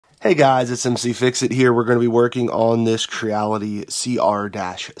Hey guys, it's MC Fix-It here. We're going to be working on this Creality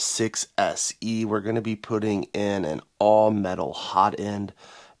CR-6 Se. We're going to be putting in an all-metal Hotend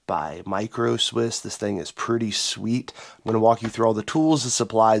by microswiss. This thing is pretty sweet. I'm going to walk you through all the tools, the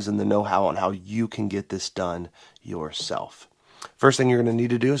supplies, and the know-how on how you can get this done yourself. First thing you're going to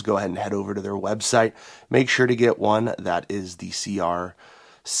need to do is go ahead and head over to their website. Make sure to get one that is the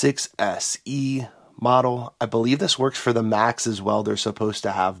CR-6 Se model. I believe this works for the Max as well. They're supposed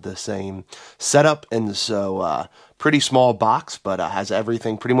to have the same setup, and so pretty small box, but has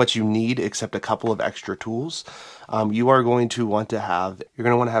everything pretty much you need except a couple of extra tools. You are going to want to have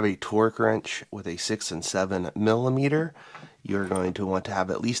a torque wrench with a 6 and 7 millimeter. You're going to want to have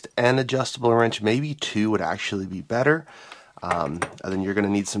at least an adjustable wrench, maybe two would actually be better. And then you're going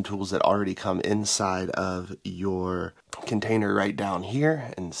to need some tools that already come inside of your container right down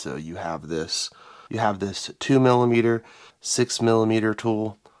here, and so you have this 2 millimeter, 6 millimeter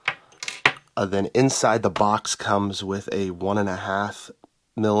tool. Then inside the box comes with a 1.5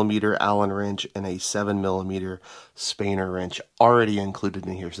 millimeter Allen wrench and a 7 millimeter Spaner wrench already included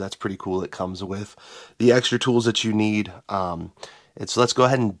in here. So that's pretty cool. It comes with the extra tools that you need. So let's go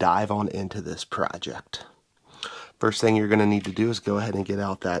ahead and dive on into this project. First thing you're going to need to do is go ahead and get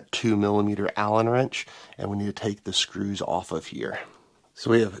out that 2 millimeter Allen wrench, and we need to take the screws off of here. So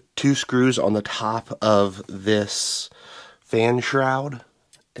we have 2 screws on the top of this fan shroud,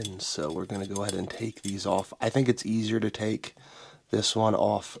 and so we're going to go ahead and take these off. I think it's easier to take this one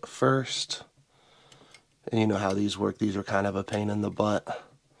off first, and you know how these work. These are kind of a pain in the butt.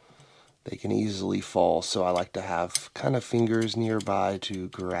 They can easily fall, so I like to have kind of fingers nearby to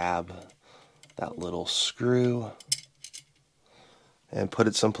grab that little screw and put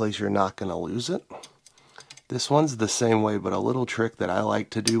it someplace you're not going to lose it. This one's the same way, but a little trick that I like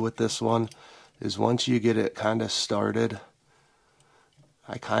to do with this one is once you get it kind of started,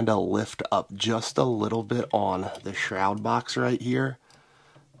 I kind of lift up just a little bit on the shroud box right here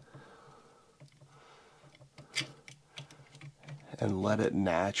and let it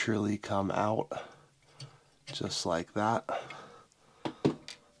naturally come out just like that.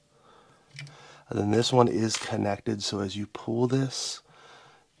 And then this one is connected, so as you pull this,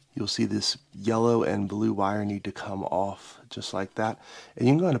 you'll see this yellow and blue wire need to come off just like that. And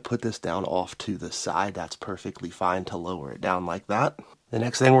you're going to put this down off to the side. That's perfectly fine to lower it down like that. The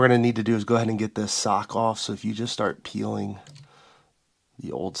next thing we're going to need to do is go ahead and get this sock off. So if you just start peeling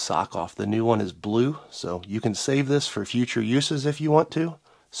the old sock off, the new one is blue. So you can save this for future uses if you want to.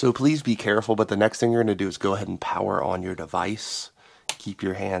 So please be careful, but the next thing you're going to do is go ahead and power on your device. Keep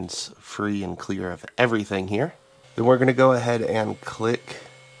your hands free and clear of everything here. Then we're going to go ahead and click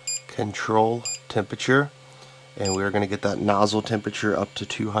control temperature, and we're going to get that nozzle temperature up to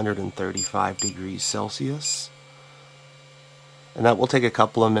 235 degrees Celsius, and that will take a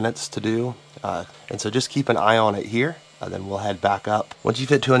couple of minutes to do, and so just keep an eye on it here, then we'll head back up. Once you've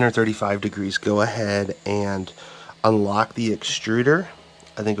hit 235 degrees, go ahead and unlock the extruder,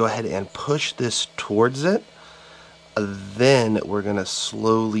 and then go ahead and push this towards it. Then we're going to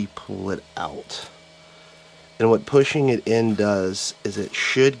slowly pull it out. And what pushing it in does is it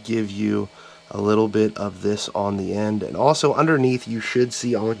should give you a little bit of this on the end, and also underneath you should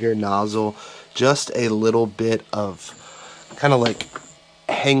see on your nozzle just a little bit of kind of like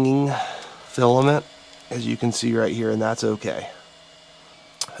hanging filament, as you can see right here, and that's okay.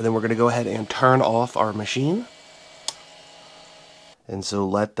 And then we're going to go ahead and turn off our machine, and so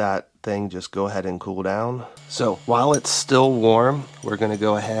let that thing just go ahead and cool down. So while it's still warm, we're going to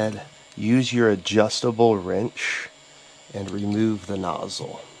go ahead, use your adjustable wrench and remove the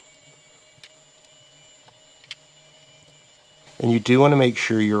nozzle. And you do want to make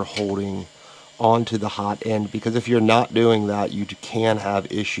sure you're holding onto the hot end, because if you're not doing that, you can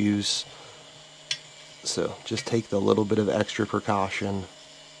have issues. So just take the little bit of extra precaution.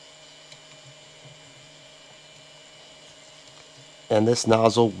 And this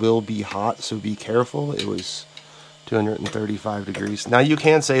nozzle will be hot, so be careful. It was 235 degrees. Now you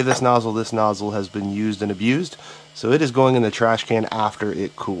can save this nozzle. This nozzle has been used and abused, so it is going in the trash can after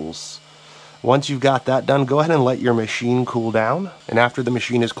it cools. Once you've got that done, go ahead and let your machine cool down. And after the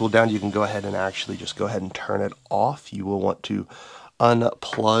machine is cooled down, you can go ahead and actually just go ahead and turn it off. You will want to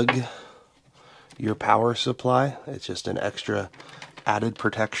unplug your power supply. It's just an extra added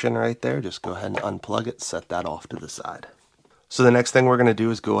protection right there. Just go ahead and unplug it, set that off to the side. So the next thing we're going to do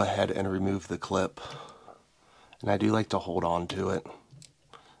is go ahead and remove the clip. And I do like to hold on to it.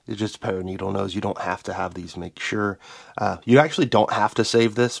 It's just a pair of needle nose. You don't have to have these. Make sure you actually don't have to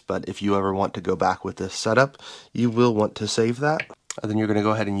save this, but if you ever want to go back with this setup, you will want to save that. And then you're going to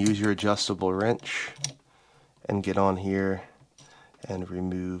go ahead and use your adjustable wrench and get on here and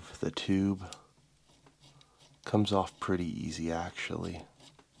remove the tube. Comes off pretty easy actually.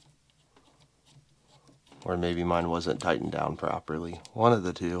 Or maybe mine wasn't tightened down properly. One of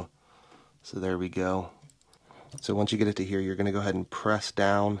the two. So there we go. So once you get it to here, you're going to go ahead and press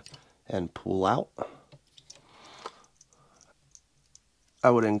down and pull out. I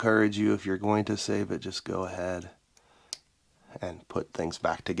would encourage you, if you're going to save it, just go ahead and put things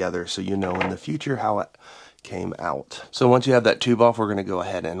back together so you know in the future how it came out. So once you have that tube off, we're going to go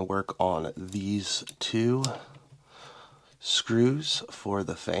ahead and work on these two screws for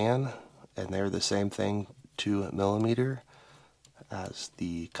the fan, and they're the same thing, 2mm, as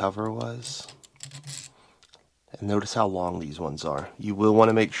the cover was. And notice how long these ones are. You will want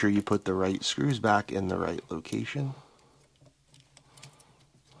to make sure you put the right screws back in the right location.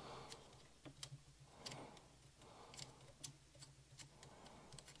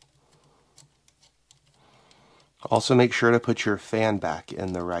 Also make sure to put your fan back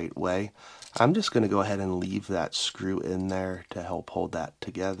in the right way. I'm just going to go ahead and leave that screw in there to help hold that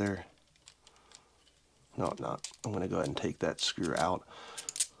together. No, I'm not. I'm going to go ahead and take that screw out.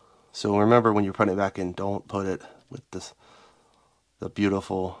 So remember, when you're putting it back in, don't put it with the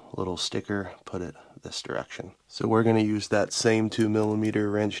beautiful little sticker. Put it this direction. So we're going to use that same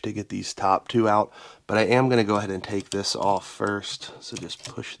 2mm wrench to get these top two out, but I am going to go ahead and take this off first. So just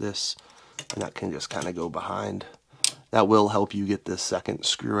push this, and that can just kind of go behind. That will help you get this second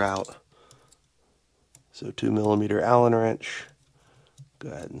screw out. So 2mm Allen wrench. Go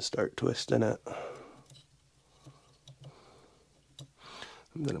ahead and start twisting it.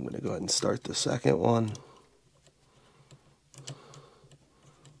 And then I'm going to go ahead and start the second one.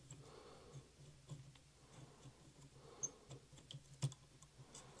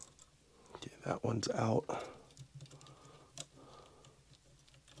 Okay, that one's out.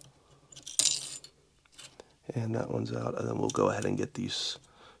 And that one's out. And then we'll go ahead and get these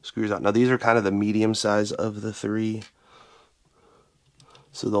screws out. Now these are kind of the medium size of the three.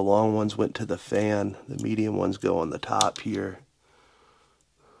 So the long ones went to the fan. The medium ones go on the top here.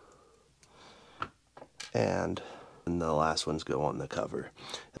 And the last ones go on the cover.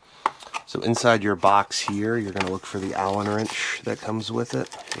 So inside your box here, you're going to look for the Allen wrench that comes with it,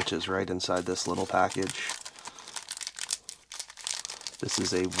 which is right inside this little package. This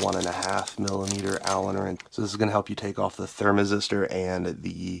is a 1.5mm Allen wrench. So this is going to help you take off the thermistor and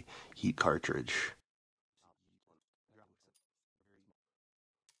the heat cartridge.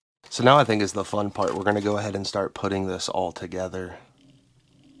 So now I think is the fun part. We're going to go ahead and start putting this all together.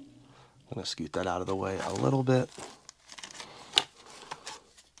 I'm going to scoot that out of the way a little bit.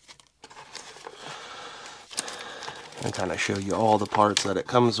 And kind of show you all the parts that it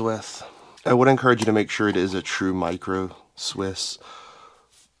comes with. I would encourage you to make sure it is a true microswiss.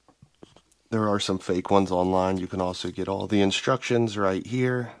 There are some fake ones online. You can also get all the instructions right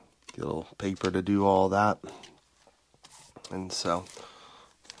here. Get a little paper to do all that. And so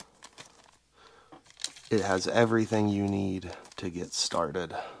it has everything you need to get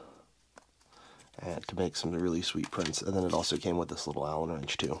started and to make some really sweet prints. And then it also came with this little Allen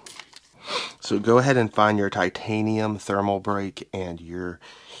wrench too. So go ahead and find your titanium thermal brake and your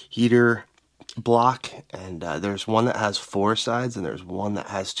heater block, and there's one that has 4 sides and there's one that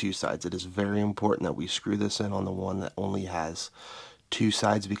has 2 sides. It is very important that we screw this in on the one that only has 2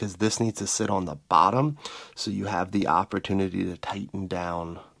 sides, because this needs to sit on the bottom so you have the opportunity to tighten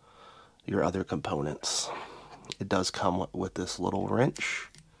down your other components. It does come with this little wrench,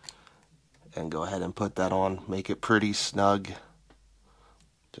 and go ahead and put that on. Make it pretty snug,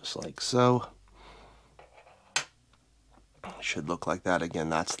 just like so. Should look like that. Again,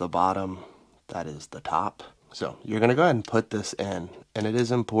 that's the bottom, that is the top. So you're going to go ahead and put this in, and it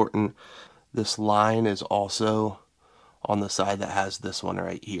is important, this line is also on the side that has this one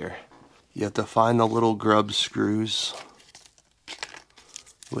right here. You have to find the little Grub screws,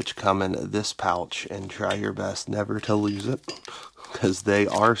 which come in this pouch, and try your best never to lose it, because they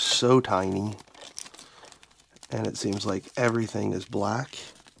are so tiny, and it seems like everything is black.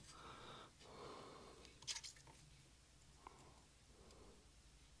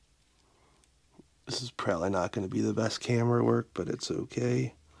 This is probably not going to be the best camera work, but it's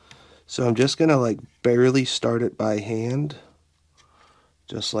okay. So I'm just going to like barely start it by hand,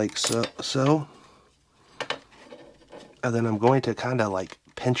 just like so. And then I'm going to kind of like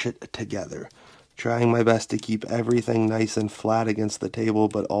pinch it together, trying my best to keep everything nice and flat against the table,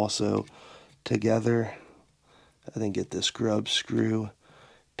 but also together. And then get this Grub screw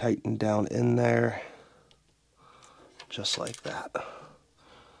tightened down in there, just like that.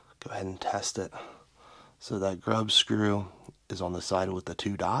 Go ahead and test it. So that Grub screw is on the side with the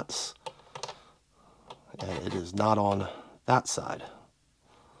 2 dots, and it is not on that side.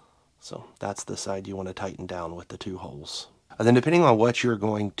 So that's the side you want to tighten down with the 2 holes. And then depending on what you're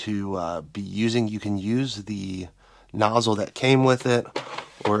going to be using, you can use the nozzle that came with it,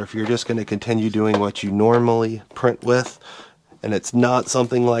 or if you're just going to continue doing what you normally print with, and it's not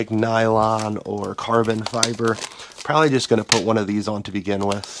something like nylon or carbon fiber, probably just going to put one of these on to begin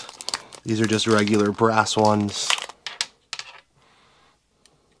with. These are just regular brass ones.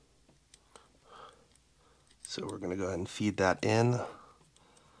 So we're going to go ahead and feed that in.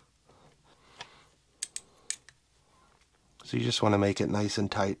 So you just want to make it nice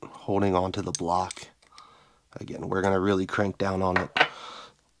and tight, holding onto the block. Again, we're going to really crank down on it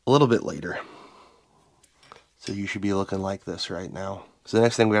a little bit later. So you should be looking like this right now. So the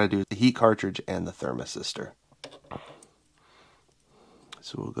next thing we got to do is the heat cartridge and the thermistor.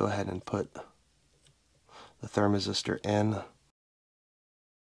 So we'll go ahead and put the thermistor in.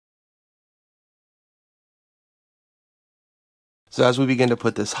 So as we begin to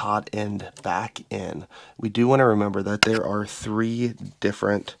put this hot end back in, we do want to remember that there are 3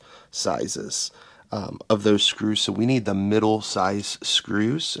 different sizes of those screws. So we need the middle size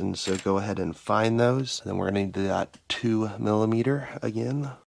screws, and so go ahead and find those. Then we're going to need that 2mm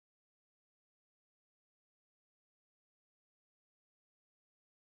again.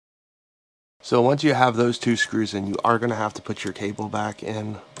 So once you have those 2 screws in, you are going to have to put your cable back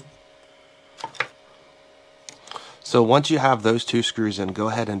in. So once you have those 2 screws in, go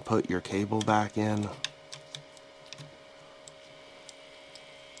ahead and put your cable back in.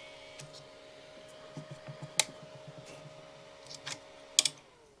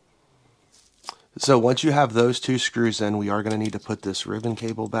 So once you have those 2 screws in, we are going to need to put this ribbon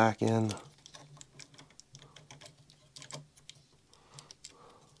cable back in.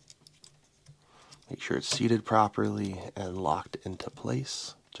 Make sure it's seated properly and locked into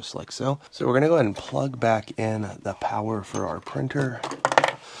place, just like so. So we're going to go ahead and plug back in the power for our printer.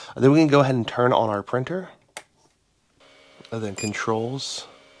 And then we can go ahead and turn on our printer. And then controls,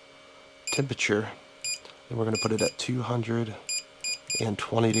 temperature, and we're going to put it at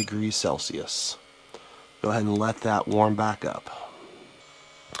 220 degrees Celsius. Go ahead and let that warm back up.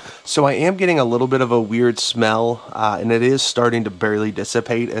 So I am getting a little bit of a weird smell, and it is starting to barely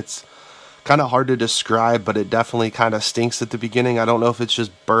dissipate. It's kind of hard to describe, but it definitely kind of stinks at the beginning. I don't know if it's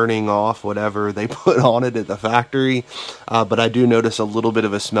just burning off whatever they put on it at the factory, but I do notice a little bit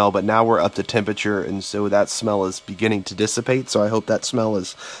of a smell. But now we're up to temperature, and so that smell is beginning to dissipate. So I hope that smell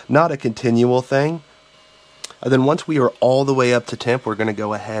is not a continual thing. And then once we are all the way up to temp, we're going to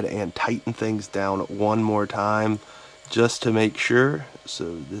go ahead and tighten things down one more time just to make sure.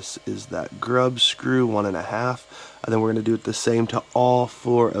 So this is that grub screw, 1.5. And then we're going to do it the same to all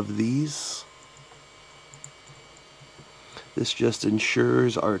 4 of these. This just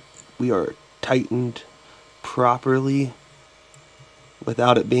ensures we are tightened properly.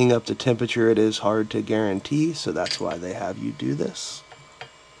 Without it being up to temperature, it is hard to guarantee, so that's why they have you do this.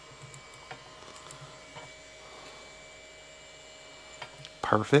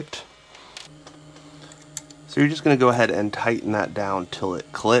 Perfect. So you're just going to go ahead and tighten that down till it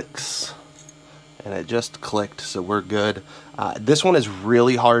clicks. And it just clicked, so we're good. This one is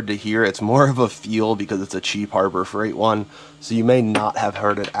really hard to hear. It's more of a feel because it's a cheap Harbor Freight one, so you may not have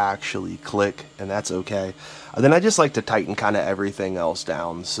heard it actually click, and that's okay. Then I just like to tighten kind of everything else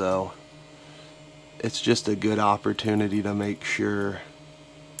down, so it's just a good opportunity to make sure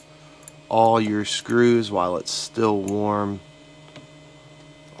all your screws, while it's still warm,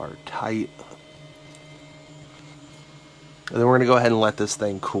 are tight. And then we're going to go ahead and let this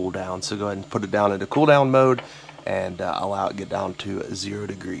thing cool down. So go ahead and put it down into cool down mode and allow it to get down to 0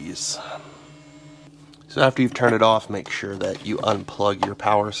 degrees. So after you've turned it off, make sure that you unplug your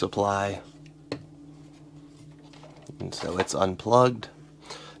power supply. And so it's unplugged.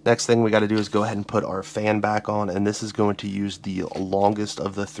 Next thing we got to do is go ahead and put our fan back on, and this is going to use the longest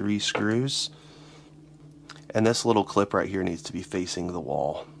of the 3 screws. And this little clip right here needs to be facing the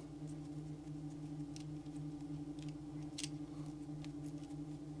wall.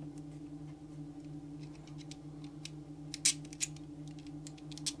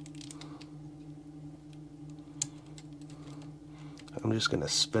 I'm just going to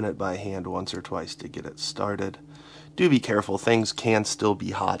spin it by hand once or twice to get it started. Do be careful, things can still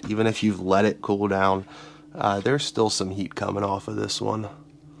be hot. Even if you've let it cool down, there's still some heat coming off of this one.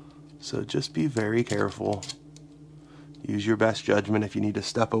 So just be very careful. Use your best judgment. If you need to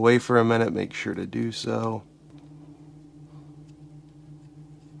step away for a minute, make sure to do so.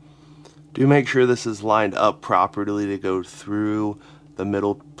 Do make sure this is lined up properly to go through the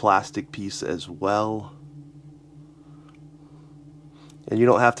middle plastic piece as well. And you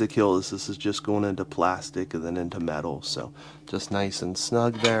don't have to kill this. This is just going into plastic and then into metal. So just nice and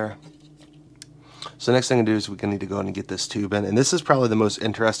snug there. So next thing to do is we're going to need to go ahead and get this tube in. And this is probably the most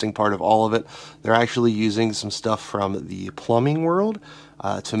interesting part of all of it. They're actually using some stuff from the plumbing world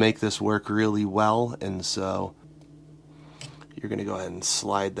to make this work really well. And so you're going to go ahead and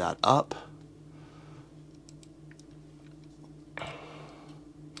slide that up.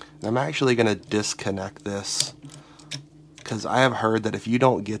 And I'm actually going to disconnect this, because I have heard that if you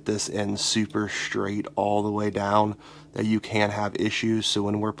don't get this in super straight all the way down, that you can have issues. So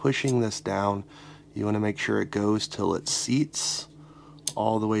when we're pushing this down, you want to make sure it goes till it seats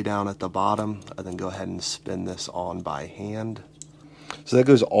all the way down at the bottom, and then go ahead and spin this on by hand. So that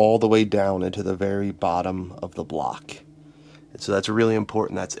goes all the way down into the very bottom of the block. And so that's really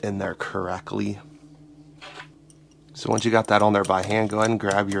important that's in there correctly. So once you got that on there by hand, go ahead and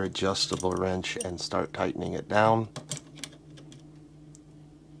grab your adjustable wrench and start tightening it down.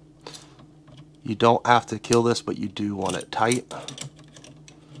 You don't have to kill this, but you do want it tight.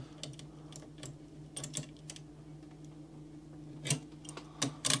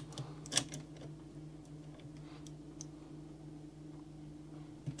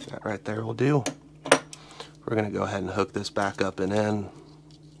 That right there will do. We're going to go ahead and hook this back up and in.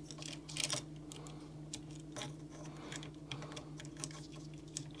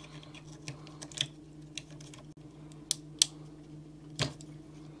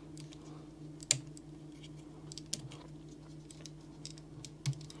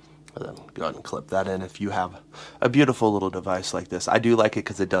 And then go ahead and clip that in if you have a beautiful little device like this. I do like it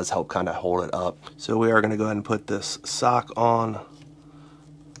because it does help kind of hold it up. So we are going to go ahead and put this sock on.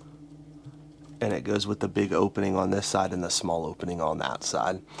 And it goes with the big opening on this side and the small opening on that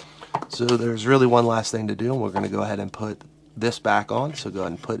side. So there's really one last thing to do, and we're going to go ahead and put this back on. So go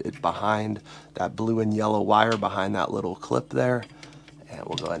ahead and put it behind that blue and yellow wire behind that little clip there. And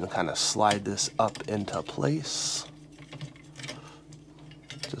we'll go ahead and kind of slide this up into place.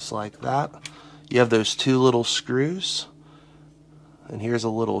 Just like that. You have those two little screws. And here's a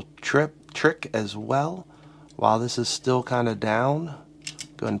little trick as well. While this is still kind of down,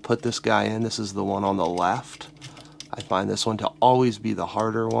 go ahead and put this guy in. This is the one on the left. I find this one to always be the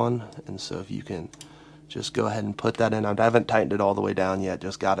harder one, and so if you can just go ahead and put that in. I haven't tightened it all the way down yet,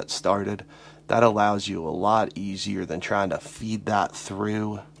 just got it started. That allows you a lot easier than trying to feed that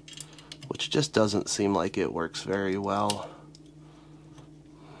through, which just doesn't seem like it works very well.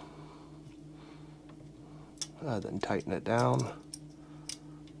 Then tighten it down.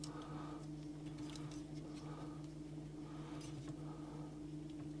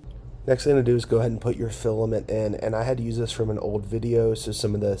 Next thing to do is go ahead and put your filament in, and I had to use this from an old video, so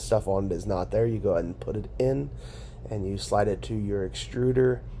some of the stuff on it is not there. You go ahead and put it in, and you slide it to your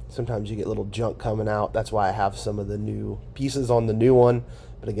extruder. Sometimes you get little junk coming out. That's why I have some of the new pieces on the new one,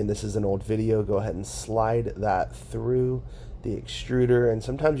 but again, this is an old video. Go ahead and slide that through the extruder, and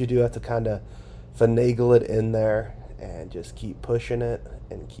sometimes you do have to kind of finagle it in there, and just keep pushing it,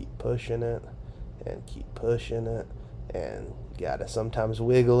 and keep pushing it, and keep pushing it, and you gotta sometimes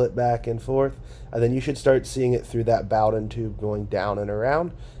wiggle it back and forth, and then you should start seeing it through that Bowden tube going down and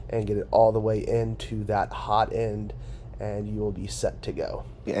around, and get it all the way into that hot end, and you will be set to go.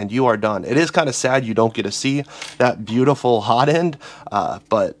 And you are done. It is kind of sad you don't get to see that beautiful hot end,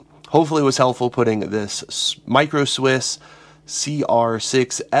 but hopefully it was helpful putting this microswiss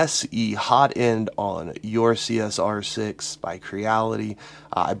CR-6 Se hot end on your CSR6 by Creality.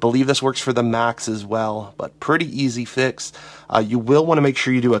 I believe this works for the Max as well, but pretty easy fix. You will want to make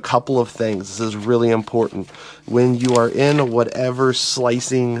sure you do a couple of things. This is really important. When you are in whatever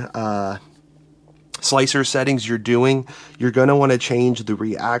slicing slicer settings you're doing, you're going to want to change the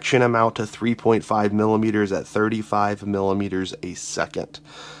reaction amount to 3.5 millimeters at 35 millimeters a second.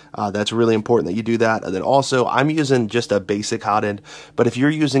 That's really important that you do that. And then also, I'm using just a basic hot end, but if you're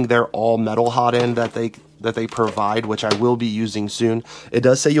using their all metal hot end that they provide, which I will be using soon, it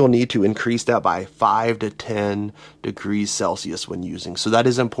does say you'll need to increase that by 5 to 10 degrees Celsius when using. So that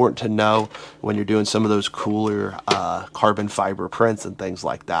is important to know when you're doing some of those cooler carbon fiber prints and things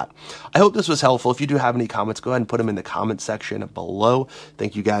like that. I hope this was helpful. If you do have any comments, go ahead and put them in the comment section below.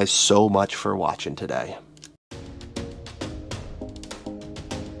 Thank you guys so much for watching today.